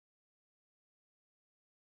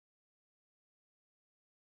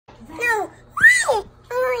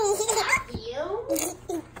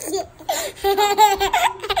Yeah.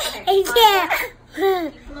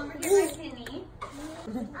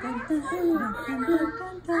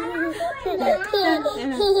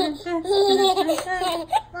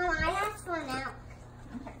 Mom, I asked one out.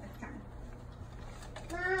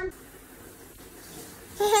 Mom.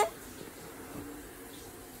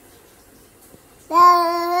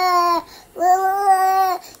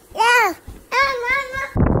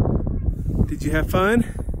 Did you have fun?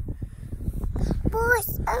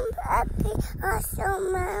 Boss, I'm happy.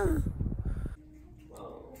 Awesome, Mom.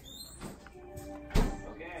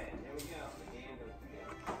 Okay, here we go.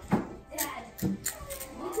 Dad, we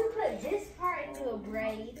could put this part into a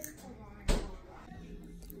braid.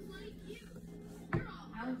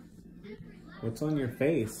 What's on your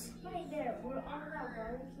face? Right there. We're on that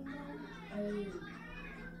water.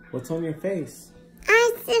 What's on your face?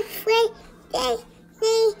 I'm afraid they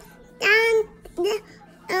down the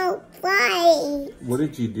way. What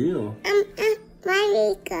did you do? My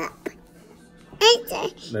makeup.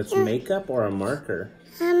 That's makeup or a marker?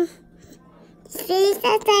 See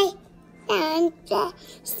that I down the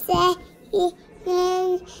saying.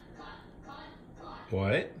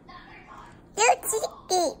 What? You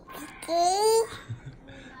eat.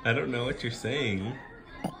 I don't know what you're saying.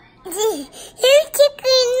 You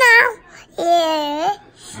chicken now. Yeah.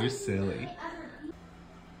 You're silly.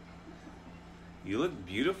 You look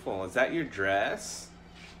beautiful. Is that your dress?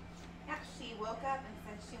 Yeah, she woke up and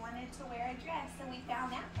said she wanted to wear a dress, and we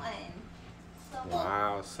found that one. So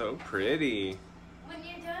Wow, so pretty. When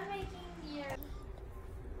you're done making your...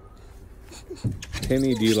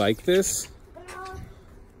 Penny, do you like this?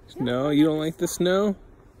 No, you don't like the snow?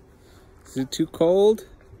 Is it too cold?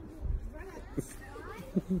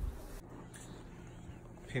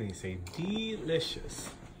 Penny, say delicious.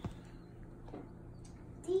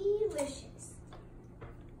 Delicious.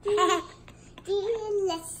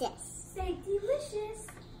 Delicious. Say delicious.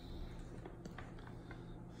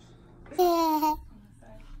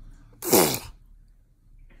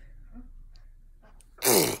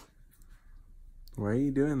 Why are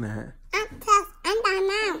you doing that? I'm done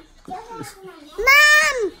now.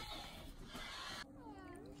 Mom!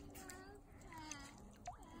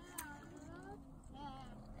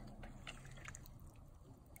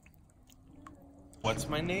 What's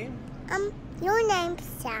my name? Your name's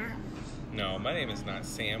Sam. No, my name is not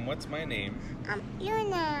Sam. What's my name? Your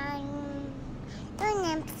name's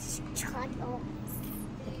Charles.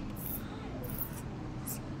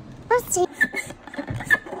 What's it?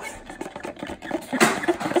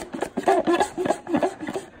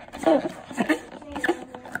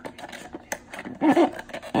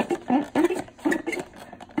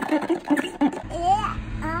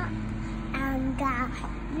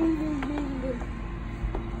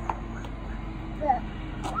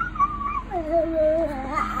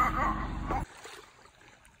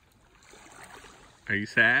 Are you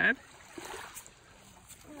sad?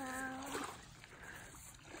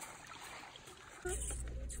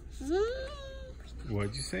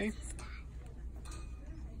 What'd you say?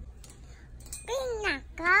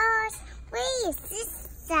 Where is this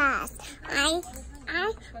sauce? I'm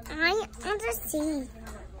on the sea.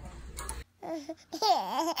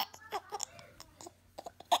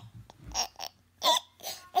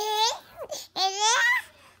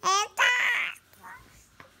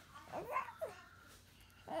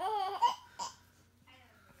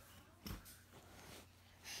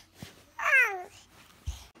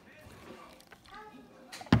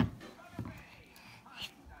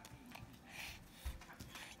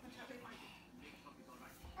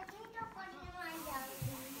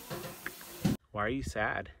 Why are you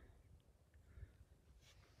sad?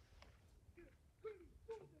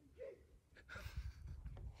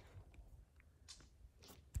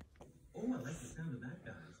 Oh, I like the sound of that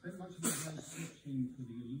guy. Spend much of your life searching for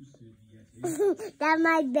the elusive yet. That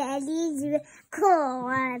my belly's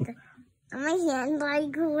cold. My hands are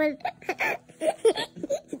cold.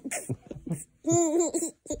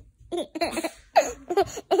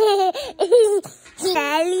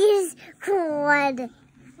 Belly's cold.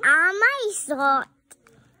 On my sock.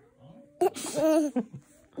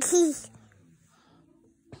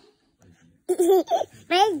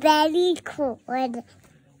 My belly's cold.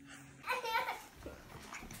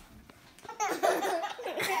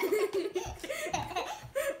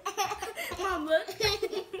 Mom, look.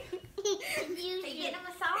 You getting a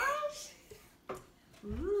massage?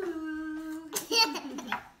 Ooh.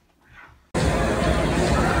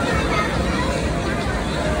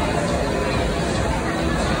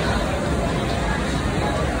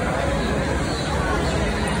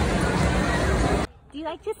 do you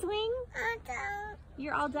like to swing?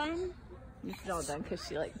 You're all done? This is all done because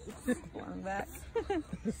she like flung back.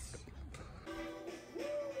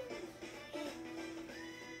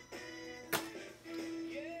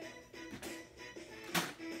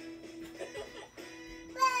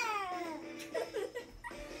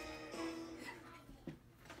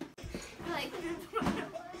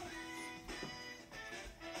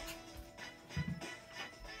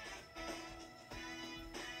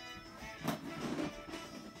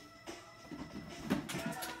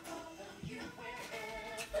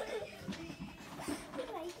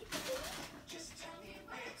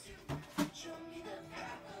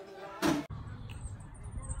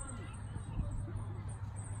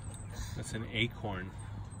 That's an acorn.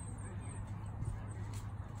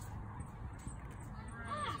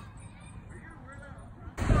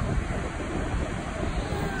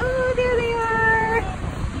 Oh, there they are!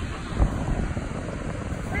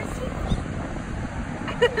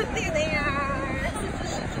 There they are!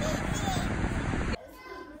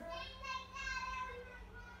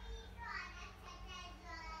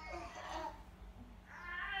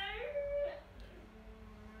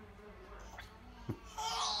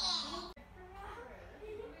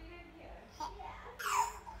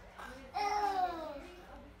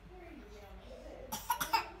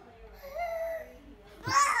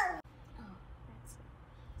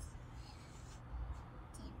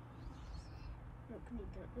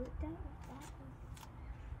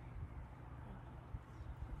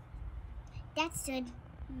 That's good.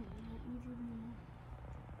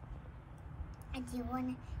 And you want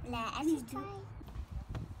to let us try?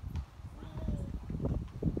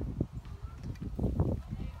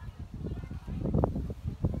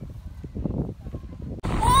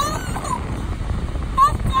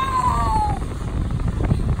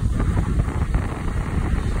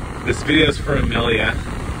 This video is for Amelia.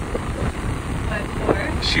 What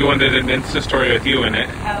for? She wanted an Insta story with you in it.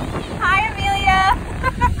 Oh. Hi, Amelia!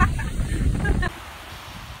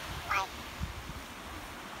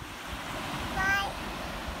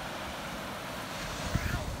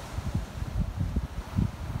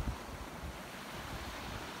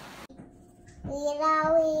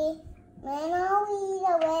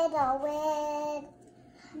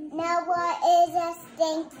 Noah is a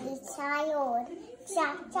stinky child.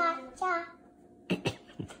 Cha cha cha.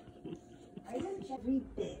 Every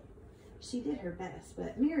bit. She did her best,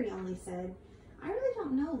 but Mary only said, "I really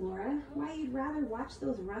don't know, Laura, why you'd rather watch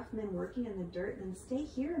those rough men working in the dirt than stay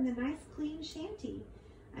here in the nice clean shanty.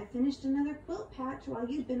 I finished another quilt patch while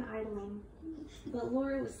you'd been idling." But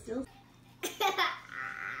Laura was still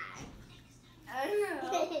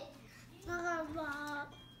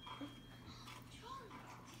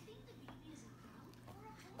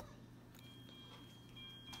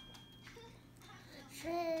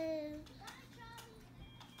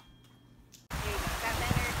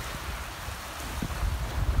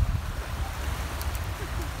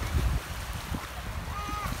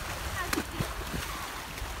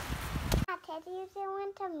Teddy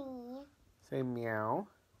doing to me. Say meow.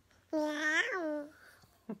 Meow.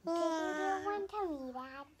 Teddy doing to me,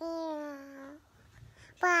 Dad. Meow.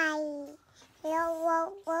 Bye. Whoa,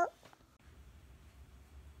 whoa, whoa.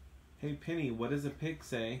 Hey Penny, what does a pig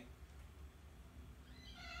say?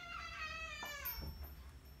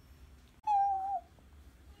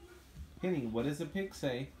 Penny, what does a pig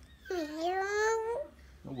say? Meow.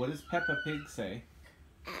 What does Peppa Pig say?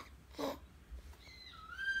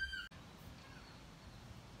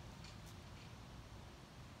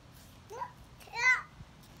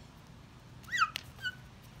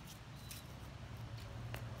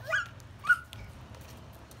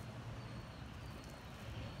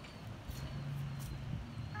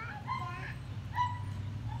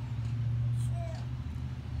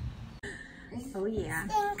 Oh yeah.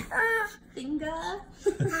 Finger.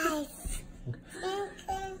 Nice.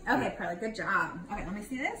 Okay, Pearly, good job. Okay, let me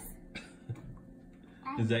see this.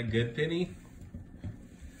 Is that good, Penny?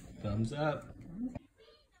 Thumbs up.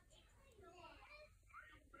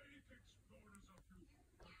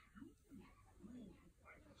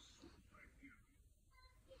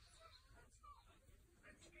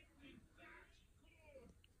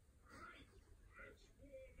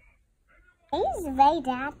 He's way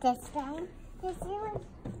down this time.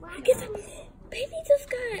 I guess baby just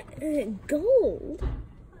got gold.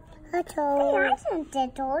 Her toes. Hey, I sent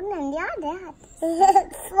the toes and the other.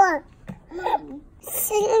 Fuck.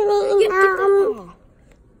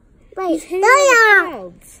 Wait,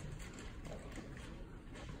 no.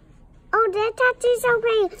 Oh, that touches so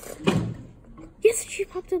great. Yes, she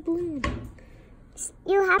popped a balloon.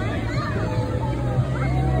 You have.